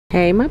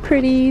Hey my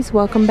pretties,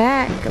 welcome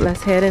back.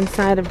 Let's head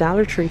inside of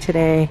Dollar Tree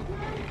today.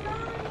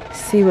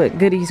 See what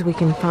goodies we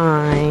can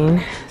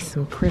find.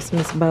 Some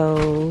Christmas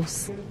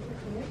bows.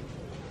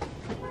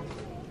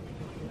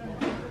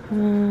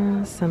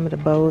 Some of the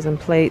bowls and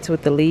plates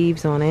with the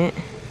leaves on it.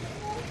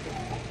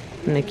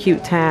 And the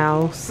cute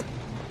towels.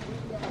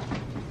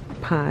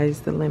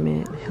 Pie's the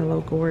limit.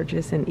 Hello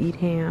Gorgeous and Eat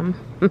Ham.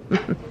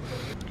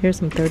 Here's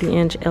some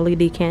 30-inch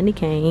LED candy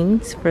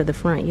canes for the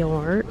front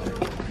yard.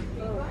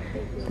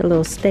 The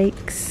little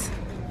stakes.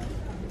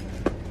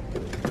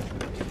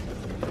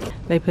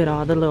 They put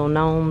all the little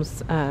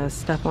gnomes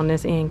stuff on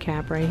this end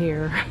cap right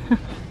here.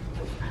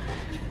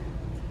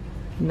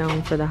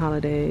 Gnome for the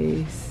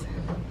holidays.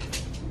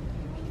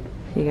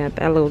 You got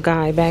that little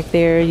guy back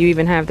there. You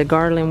even have the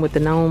garland with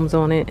the gnomes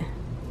on it.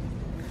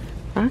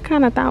 I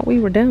kind of thought we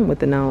were done with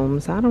the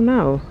gnomes. I don't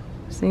know.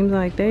 Seems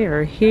like they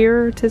are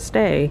here to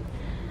stay.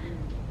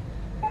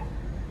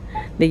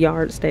 The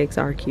yard stakes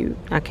are cute.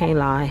 I can't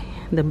lie.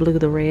 The blue,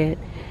 the red.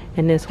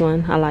 And this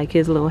one, I like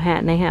his little hat,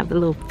 and they have the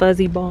little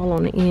fuzzy ball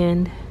on the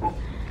end.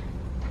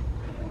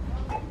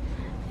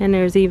 And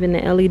there's even the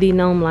LED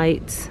gnome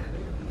lights.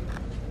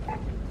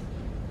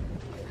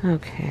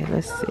 Okay,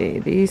 let's see.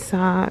 These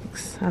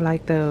socks, I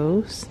like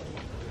those.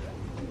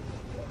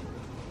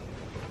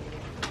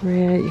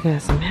 Red, you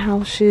got some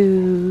house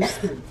shoes.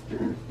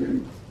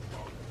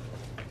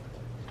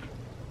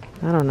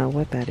 I don't know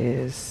what that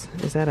is.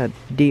 Is that a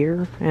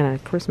deer and a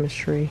Christmas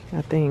tree,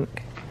 I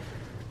think.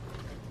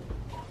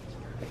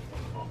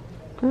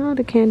 Oh,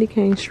 the candy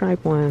cane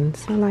stripe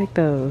ones. I like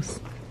those.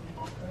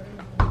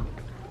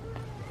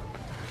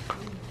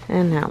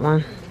 And that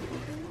one.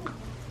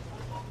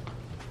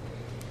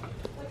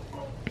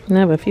 I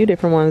have a few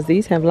different ones.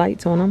 These have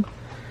lights on them.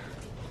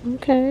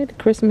 Okay, the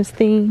Christmas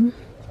theme.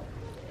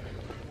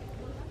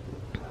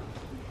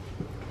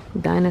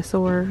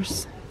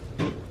 Dinosaurs.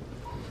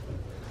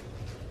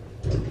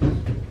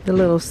 The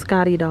little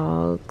Scotty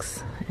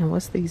dogs. And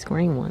what's these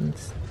green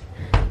ones?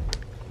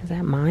 Is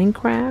that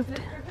Minecraft?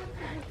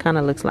 Kind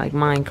of looks like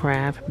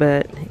Minecraft,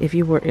 but if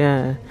you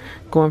were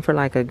going for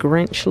like a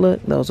Grinch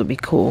look, those would be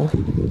cool.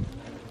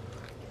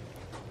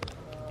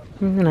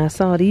 And I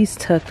saw these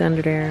tucked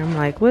under there. I'm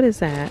like, what is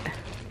that?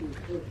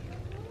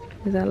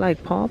 Is that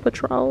like Paw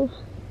Patrol?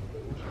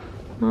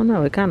 I don't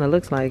know. It kind of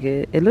looks like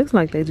it. It looks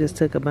like they just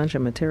took a bunch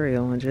of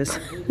material and just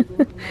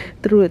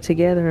threw it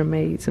together and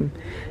made some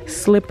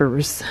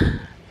slippers.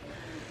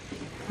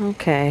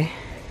 Okay.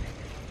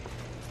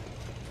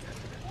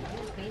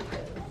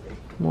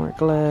 More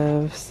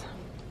gloves.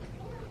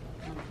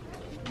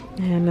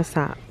 And the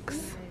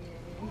socks.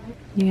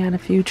 You got a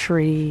few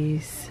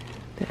trees.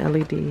 The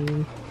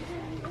LED.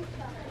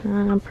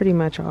 Pretty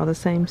much all the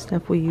same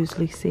stuff we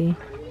usually see.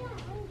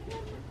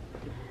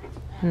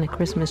 And the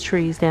Christmas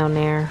trees down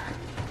there.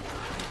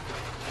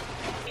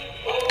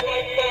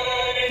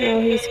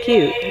 Oh, he's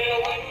cute.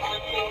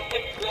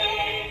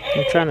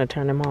 I'm trying to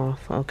turn him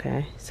off.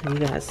 Okay, so you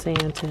got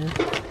Santa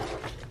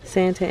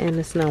and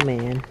the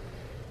snowman.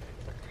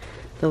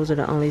 Those are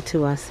the only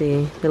two I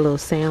see. The little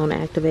sound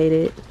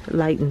activated,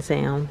 light and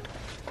sound.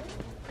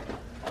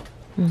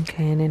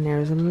 Okay, and then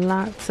there's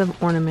lots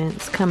of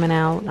ornaments coming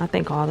out. I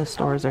think all the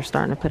stores are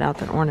starting to put out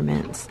their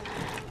ornaments.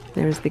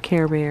 There's the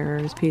Care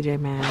Bears, PJ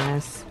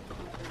Masks.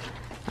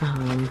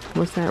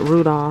 What's that?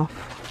 Rudolph.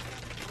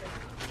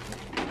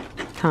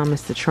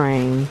 Thomas the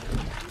Train.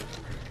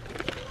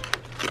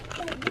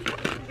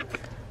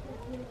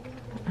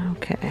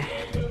 Okay.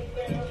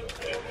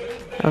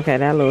 Okay,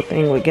 that little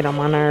thing would get on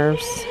my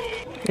nerves.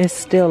 It's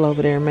still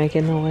over there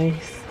making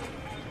noise.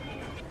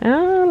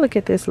 Oh, look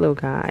at this little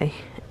guy.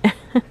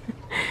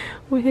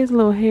 With his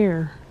little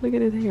hair. Look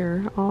at his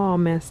hair. All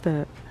messed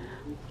up.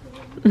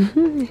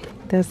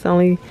 That's the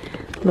only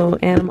little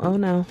animal. Oh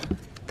no.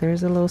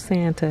 There's a little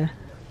Santa.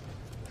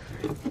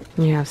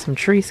 You have some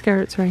tree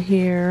skirts right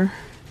here.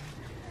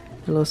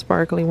 A little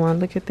sparkly one.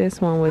 Look at this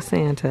one with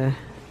Santa.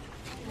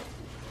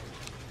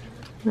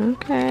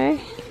 Okay.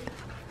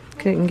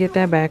 Couldn't get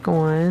that back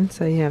on.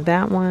 So you have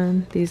that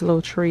one. These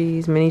little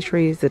trees, mini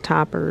trees, the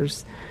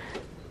toppers.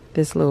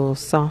 This little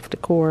soft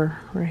decor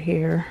right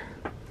here.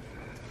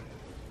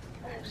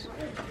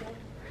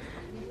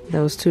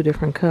 Those two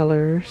different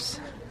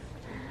colors.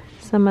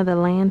 Some of the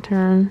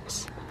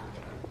lanterns.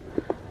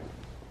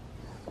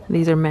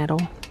 These are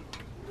metal.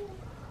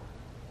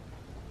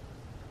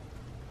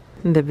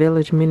 The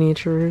village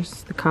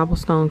miniatures, the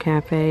cobblestone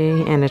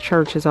cafe, and the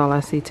church is all I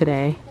see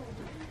today.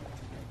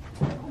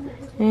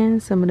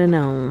 And some of the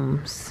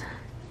gnomes.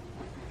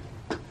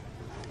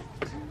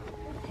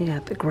 You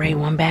got the gray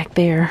one back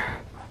there.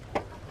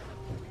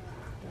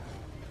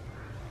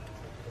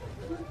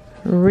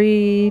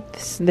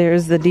 Wreaths.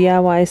 There's the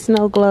DIY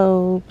snow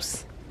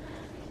globes.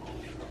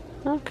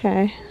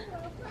 Okay.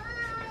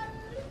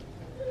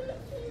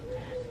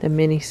 The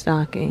mini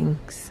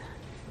stockings.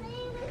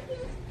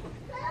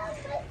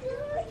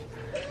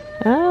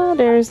 Oh,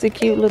 there's the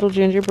cute little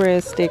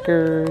gingerbread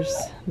stickers.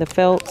 The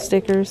felt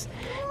stickers.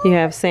 You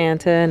have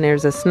Santa and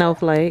there's a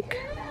snowflake.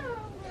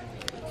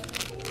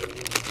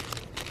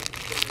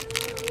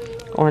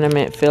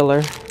 ornament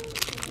filler.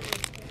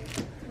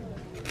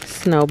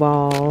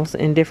 Snowballs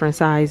in different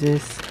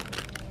sizes.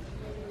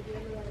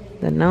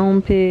 The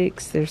gnome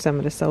pigs. There's some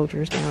of the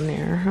soldiers down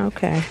there.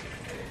 Okay.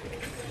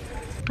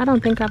 I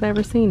don't think I've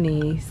ever seen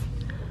these.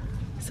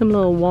 Some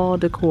little wall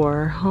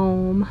decor.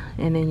 Home.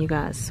 And then you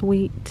got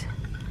sweet.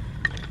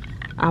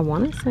 I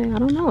want to say, I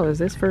don't know. Is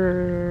this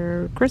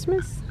for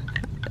Christmas?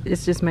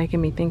 It's just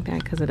making me think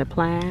that because of the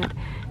plaid.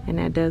 And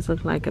that does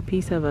look like a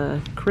piece of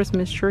a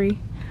Christmas tree.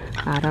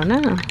 I don't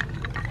know.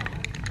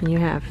 And you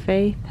have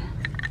faith,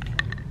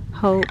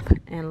 hope,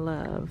 and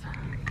love.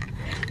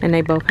 And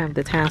they both have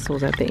the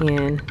tassels at the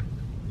end.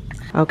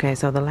 Okay,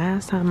 so the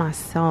last time I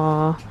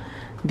saw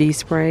these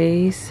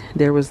sprays,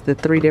 there was the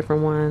 3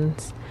 different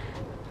ones.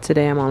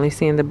 Today I'm only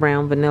seeing the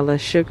brown vanilla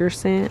sugar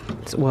scent.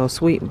 Well,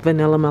 sweet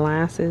vanilla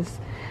molasses.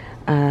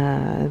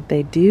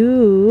 They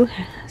do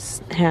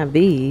have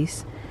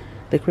these.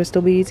 The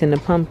crystal beads and the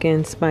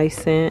pumpkin spice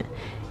scent.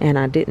 And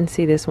I didn't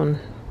see this one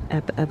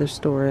at the other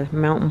store.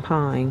 Mountain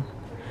pine.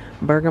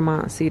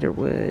 Bergamot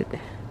cedarwood.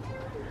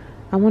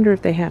 I wonder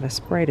if they had a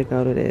spray to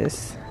go to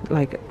this.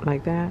 Like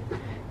that.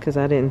 Because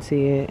I didn't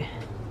see it.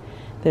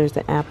 There's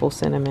the apple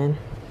cinnamon.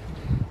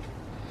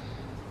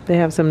 They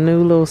have some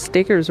new little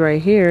stickers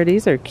right here.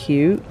 These are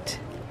cute.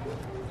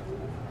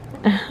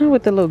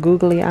 With the little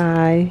googly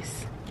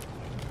eyes.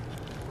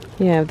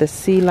 You have the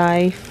sea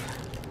life.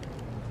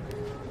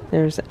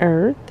 There's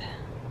earth.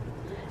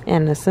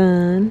 And the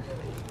sun.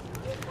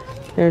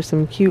 There's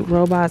some cute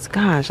robots.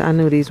 Gosh, I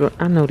know these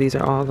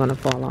are all gonna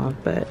fall off,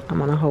 but I'm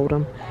gonna hold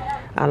them.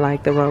 I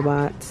like the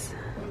robots.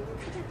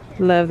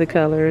 Love the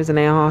colors, and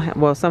they all have,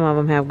 well, some of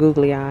them have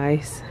googly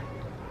eyes.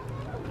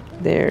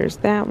 There's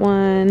that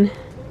one.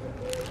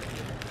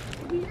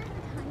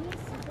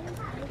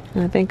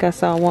 I think I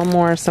saw one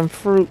more, some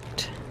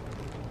fruit.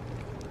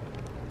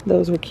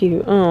 Those were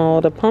cute.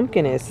 Oh, the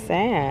pumpkin is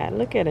sad.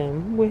 Look at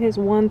him with his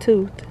one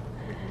tooth.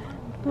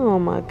 Oh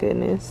my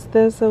goodness,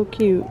 that's so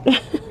cute.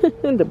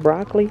 The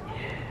broccoli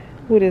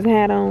with his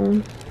hat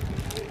on.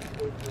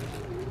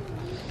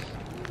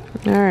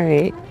 All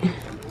right,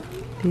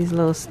 these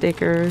little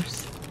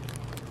stickers.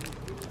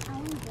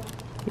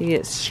 You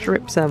get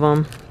strips of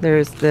them.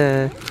 There's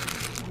the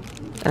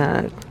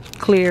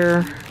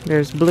clear,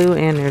 there's blue,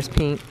 and there's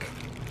pink.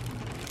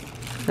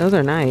 Those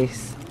are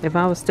nice. If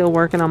I was still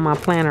working on my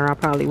planner, I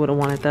probably would have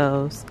wanted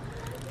those.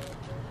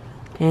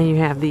 And you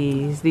have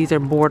these. These are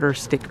border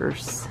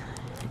stickers.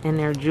 And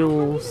they're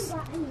jewels.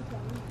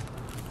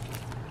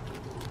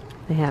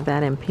 They have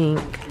that in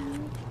pink.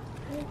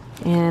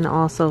 And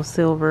also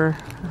silver.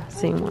 I've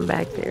seen one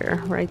back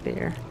there. Right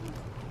there.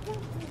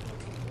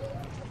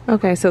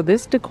 Okay, so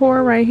this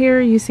decor right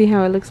here, you see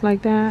how it looks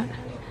like that?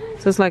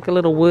 So it's like a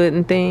little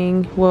wooden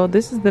thing. Well,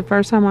 this is the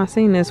first time I've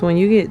seen this one.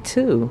 You get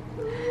 2.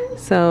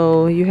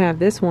 So you have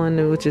this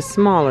one, which is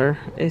smaller.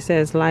 It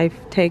says, life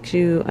takes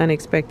you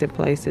unexpected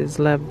places.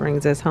 Love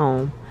brings us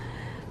home.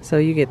 So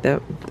you get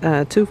the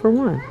 2 for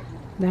 1.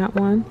 That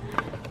one.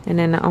 And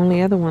then the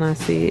only other one I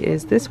see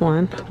is this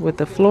one with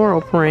the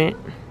floral print.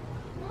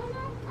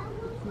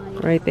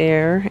 Right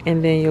there.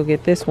 And then you'll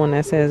get this one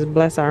that says,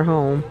 bless our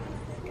home.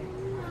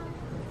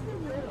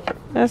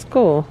 That's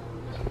cool.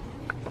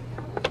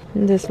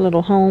 And this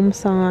little home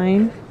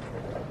sign.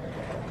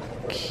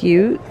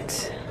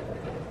 Cute.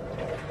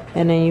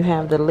 And then you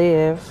have the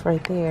live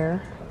right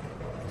there.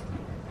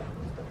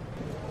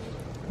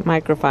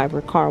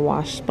 Microfiber car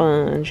wash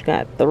sponge.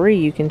 Got 3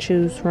 you can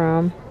choose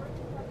from.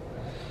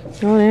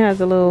 Oh, it has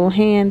a little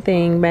hand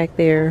thing back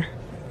there.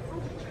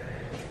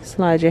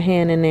 Slide your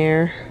hand in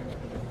there.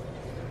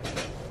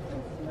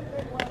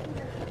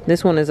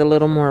 This one is a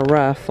little more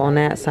rough on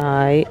that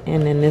side,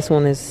 and then this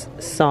one is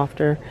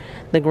softer.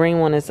 The green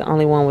one is the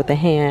only one with the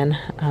hand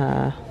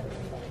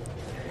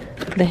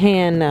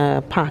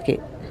pocket.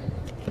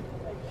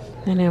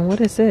 And then what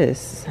is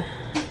this?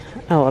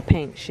 Oh, a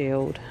paint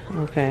shield.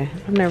 Okay,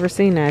 I've never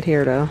seen that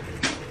here though.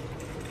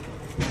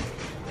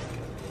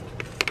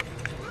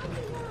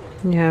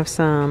 You have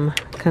some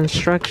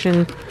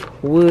construction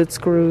wood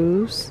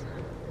screws.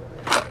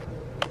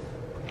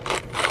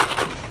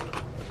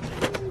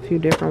 A few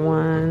different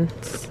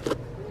ones.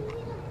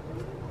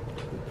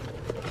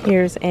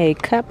 Here's a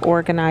cup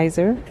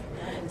organizer.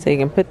 So you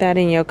can put that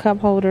in your cup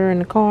holder in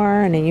the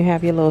car, and then you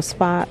have your little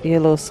spot, your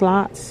little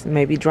slots.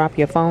 Maybe drop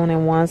your phone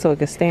in one so it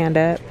can stand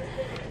up.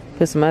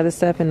 Put some other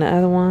stuff in the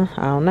other one.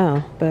 I don't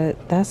know,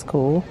 but that's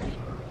cool.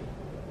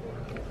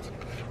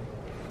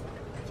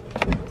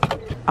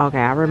 Okay,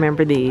 I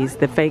remember these,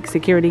 the fake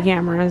security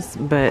cameras,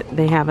 but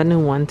they have a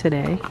new one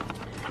today,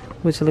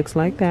 which looks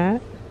like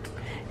that.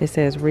 It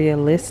says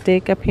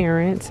realistic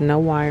appearance, no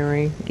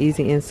wiring,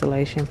 easy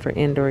installation for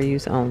indoor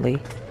use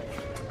only.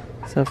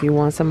 So if you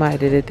want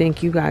somebody to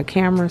think you got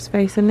cameras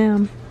facing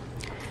them,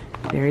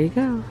 there you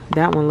go.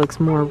 That one looks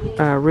more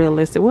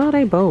realistic. Well,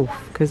 they both,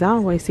 because I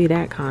always see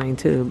that kind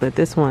too, but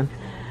this one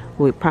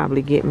would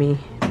probably get me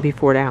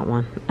before that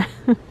one.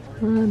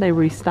 They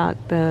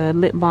restocked the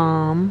lip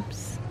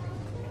balms.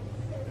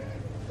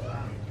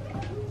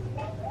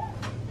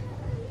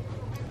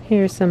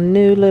 Here's some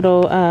new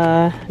little,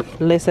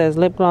 it says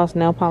lip gloss,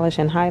 nail polish,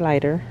 and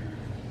highlighter.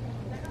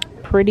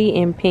 Pretty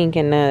in pink,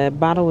 and the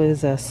bottle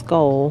is a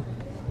skull.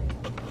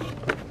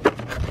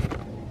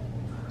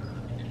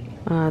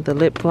 The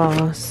lip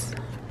gloss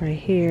right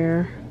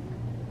here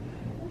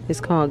is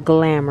called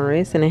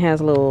Glamorous, and it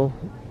has little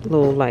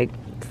like,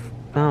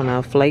 I don't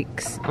know,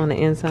 flakes on the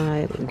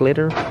inside,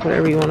 glitter,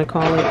 whatever you want to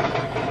call it.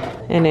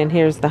 And then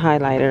here's the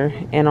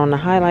highlighter, and on the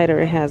highlighter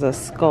it has a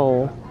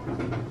skull.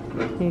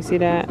 Can you see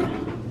that?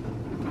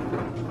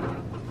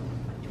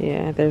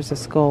 Yeah, there's a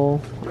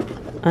skull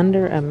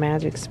under a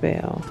magic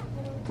spell.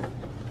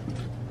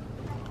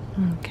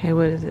 Okay,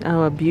 what is it?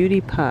 Oh, a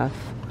beauty puff.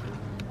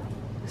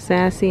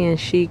 Sassy and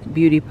chic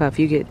beauty puff.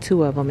 You get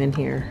 2 of them in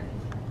here.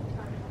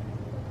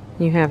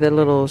 You have the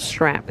little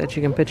strap that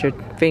you can put your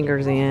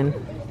fingers in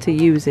to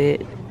use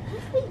it.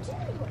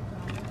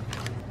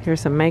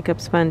 Here's some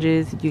makeup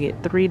sponges. You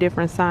get 3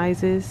 different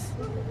sizes.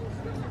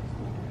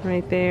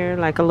 Right there,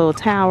 like a little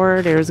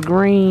tower. There's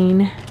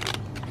green.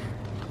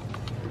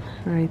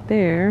 Right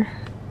there.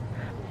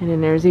 And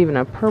then there's even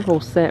a purple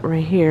set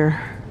right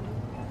here.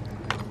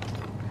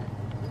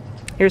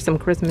 Here's some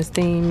Christmas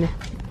themed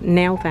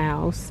nail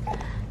files.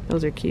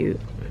 Those are cute.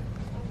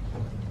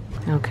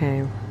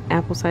 Okay,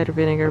 apple cider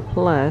vinegar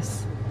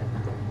plus,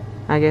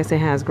 I guess it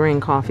has green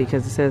coffee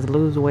because it says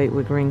lose weight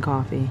with green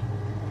coffee.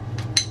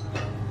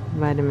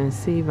 Vitamin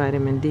C,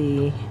 vitamin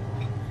D.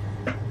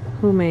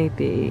 Who made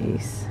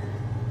these?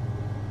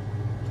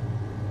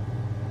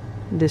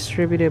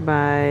 Distributed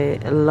by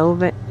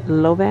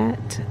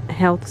Lovat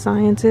Health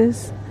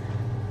Sciences.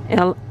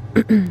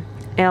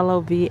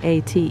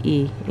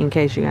 L-O-V-A-T-E, in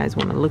case you guys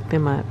want to look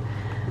them up.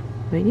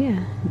 But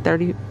yeah,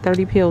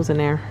 30 pills in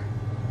there.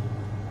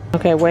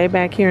 Okay, way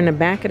back here in the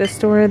back of the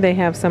store, they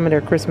have some of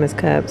their Christmas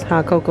cups.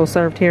 Hot cocoa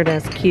served here,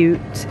 that's cute.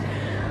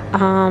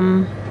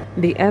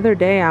 The other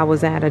day I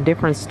was at a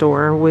different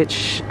store,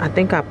 which I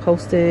think I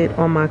posted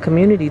on my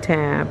community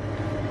tab.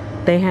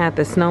 They had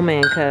the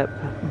snowman cup,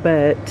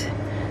 but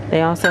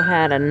they also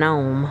had a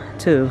gnome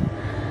too.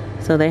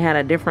 So they had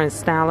a different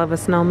style of a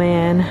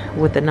snowman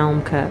with the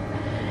gnome cup.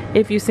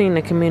 If you've seen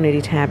the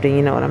community tab, then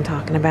you know what I'm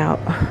talking about.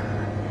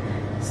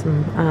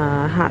 Some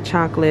hot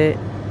chocolate,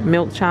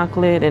 milk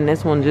chocolate, and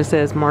this one just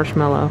says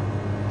marshmallow.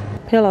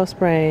 Pillow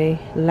spray,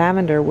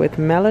 lavender with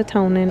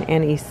melatonin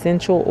and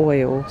essential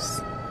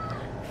oils,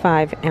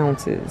 5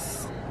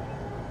 ounces.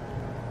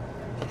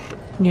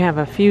 You have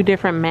a few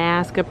different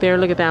masks up there.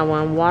 Look at that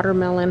one,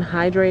 watermelon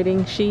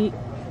hydrating sheet.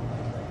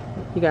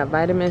 You got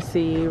vitamin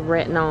C,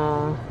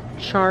 retinol,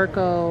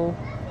 charcoal,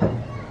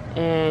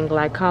 and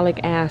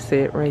glycolic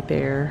acid right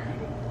there.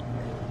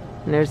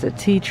 And there's a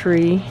tea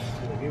tree.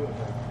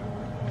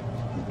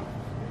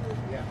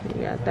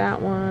 You got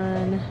that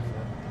one.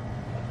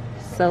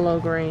 Solo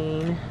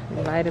green,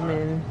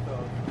 vitamin,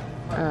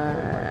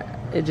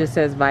 it just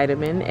says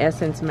vitamin,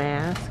 essence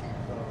mask.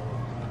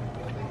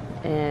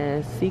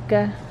 And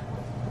Sika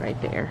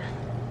right there.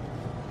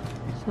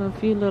 So a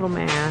few little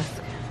masks.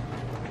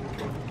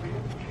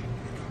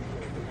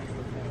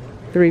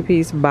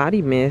 3-piece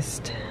body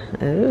mist.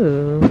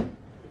 Oh,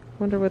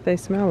 wonder what they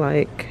smell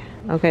like.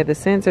 Okay, the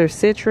scents are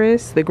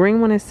citrus. The green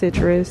one is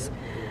citrus.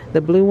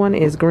 The blue one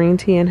is green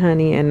tea and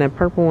honey, and the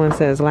purple one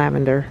says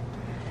lavender.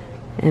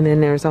 And then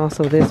there's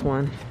also this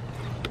one.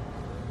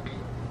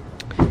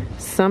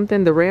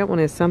 Something, the red one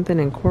is something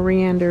and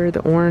coriander. The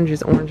orange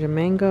is orange and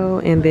mango.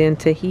 And then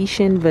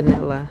Tahitian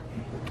vanilla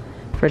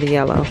for the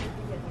yellow.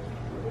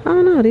 I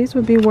don't know, these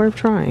would be worth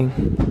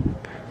trying.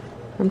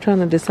 I'm trying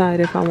to decide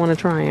if I want to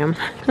try them.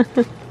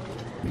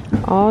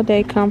 All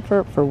day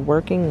comfort for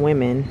working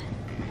women.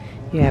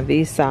 You have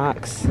these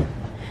socks.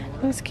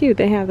 That's cute.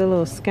 They have the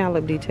little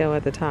scallop detail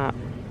at the top.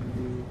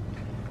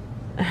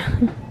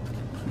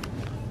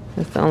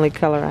 That's the only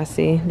color I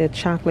see. The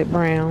chocolate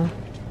brown.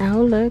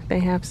 Oh look, they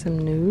have some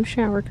new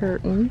shower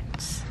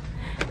curtains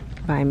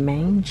by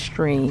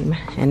Mainstream.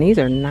 And these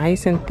are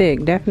nice and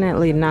thick.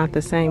 Definitely not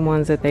the same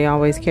ones that they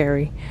always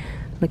carry.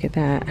 Look at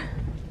that.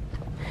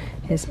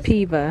 It's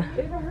Piva.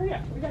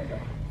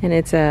 And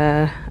it's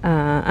a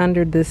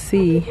under the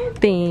sea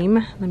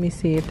theme. Let me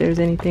see if there's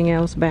anything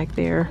else back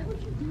there.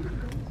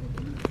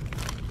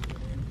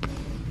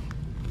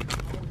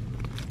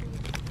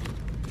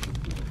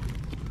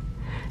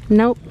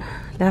 Nope,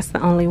 that's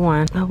the only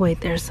one. Oh wait,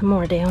 there's some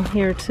more down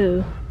here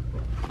too.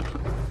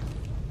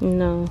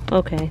 No,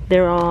 okay,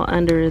 they're all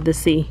under the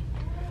sea.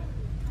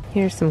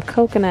 Here's some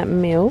coconut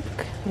milk.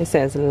 It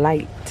says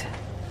light.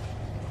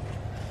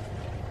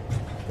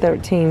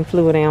 13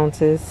 fluid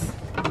ounces.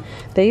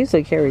 They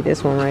usually carry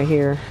this one right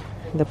here,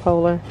 the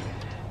Polar,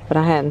 but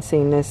I hadn't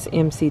seen this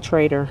MC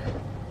Trader.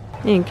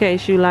 In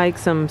case you like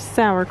some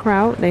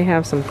sauerkraut, they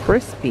have some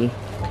crispy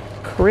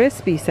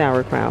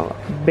sauerkraut,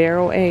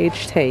 barrel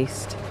aged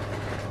taste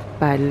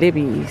by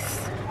Libby's.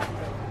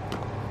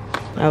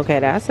 Okay,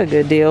 that's a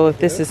good deal if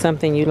this is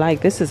something you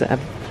like. This is a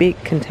big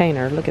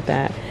container. Look at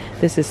that.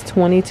 This is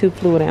 22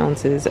 fluid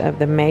ounces of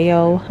the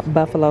mayo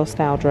buffalo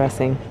style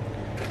dressing.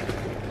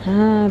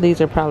 These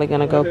are probably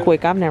gonna go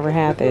quick. I've never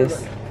had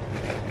this.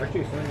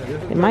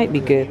 It might be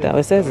good though.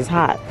 It says it's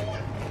hot.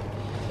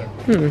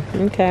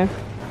 Okay.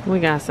 We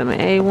got some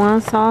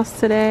A1 sauce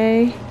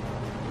today.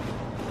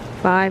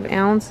 5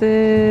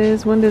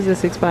 ounces. When does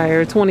this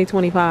expire?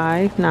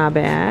 2025. Not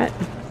bad.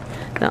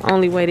 The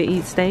only way to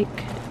eat steak.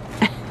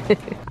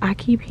 I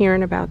keep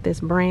hearing about this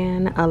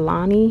brand,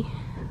 Alani.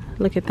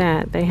 Look at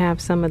that. They have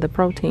some of the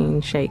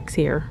protein shakes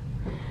here.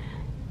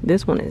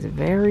 This one is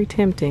very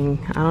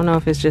tempting. I don't know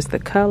if it's just the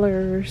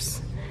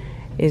colors.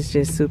 It's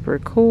just super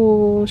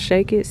cool.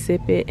 Shake it,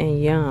 sip it,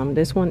 and yum.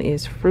 This one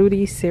is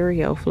fruity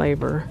cereal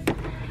flavor.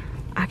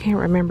 I can't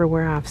remember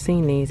where I've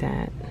seen these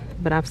at,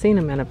 but I've seen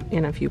them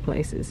in a few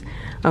places.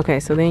 Okay,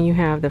 so then you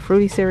have the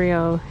fruity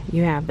cereal.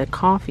 You have the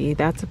coffee.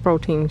 That's a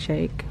protein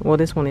shake. Well,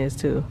 this one is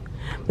too.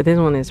 But this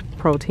one is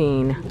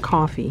protein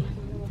coffee.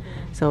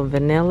 So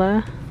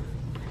vanilla,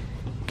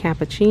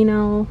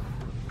 cappuccino,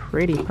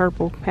 pretty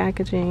purple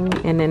packaging.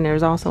 And then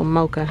there's also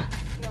mocha.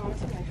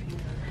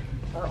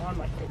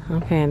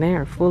 Okay, and they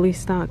are fully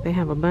stocked. They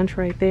have a bunch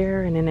right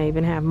there, and then they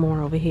even have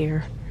more over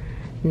here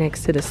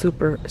next to the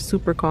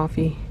super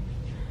coffee.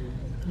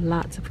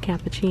 Lots of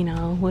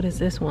cappuccino. What is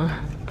this one?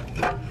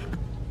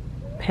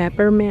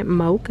 Peppermint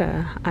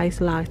mocha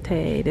iced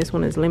latte. This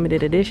one is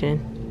limited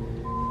edition.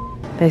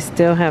 They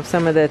still have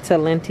some of the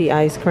Talenti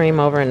ice cream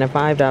over in the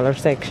 $5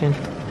 section.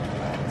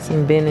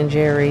 Some Ben &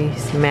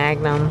 Jerry's,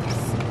 Magnums.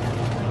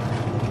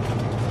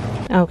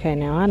 Okay,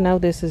 now I know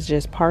this is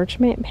just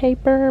parchment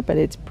paper, but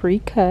it's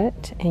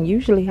pre-cut. And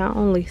usually I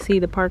only see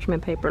the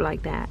parchment paper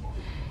like that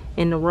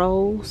in the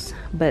rolls.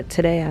 But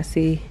today I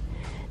see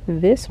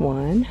this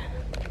one.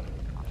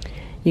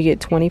 You get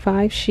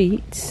 25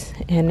 sheets,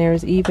 and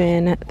there's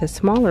even the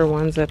smaller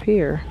ones up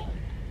here.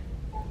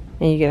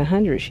 And you get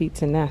 100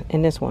 sheets in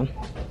this one.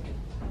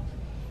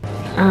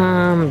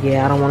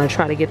 Yeah, I don't want to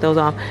try to get those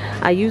off.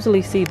 I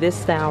usually see this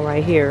style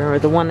right here, or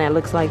the one that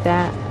looks like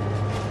that.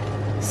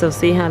 So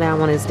see how that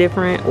one is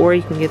different, or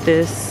you can get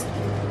this,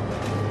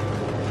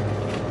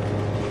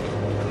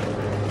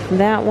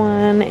 that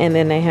one, and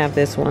then they have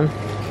this one.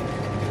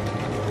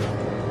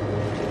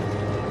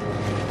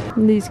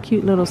 These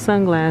cute little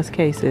sunglass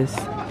cases.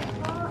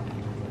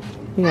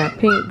 You got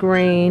pink,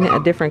 green, a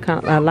different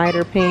color, a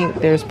lighter pink.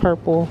 There's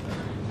purple,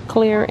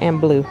 clear,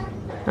 and blue.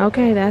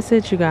 Okay, that's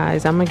it, you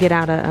guys. I'm gonna get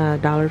out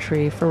of Dollar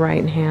Tree for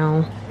right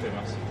now.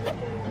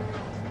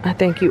 I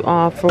thank you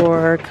all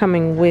for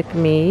coming with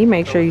me.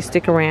 Make sure you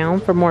stick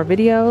around for more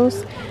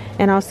videos,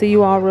 and I'll see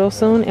you all real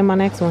soon in my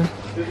next one.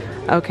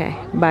 Okay,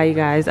 bye, you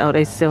guys. Oh,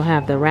 they still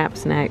have the Wrap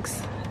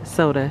Snacks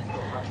soda.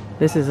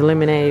 This is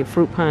lemonade,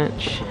 fruit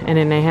punch, and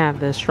then they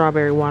have the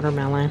strawberry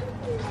watermelon.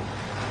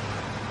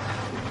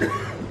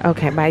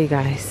 Okay, bye, you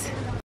guys.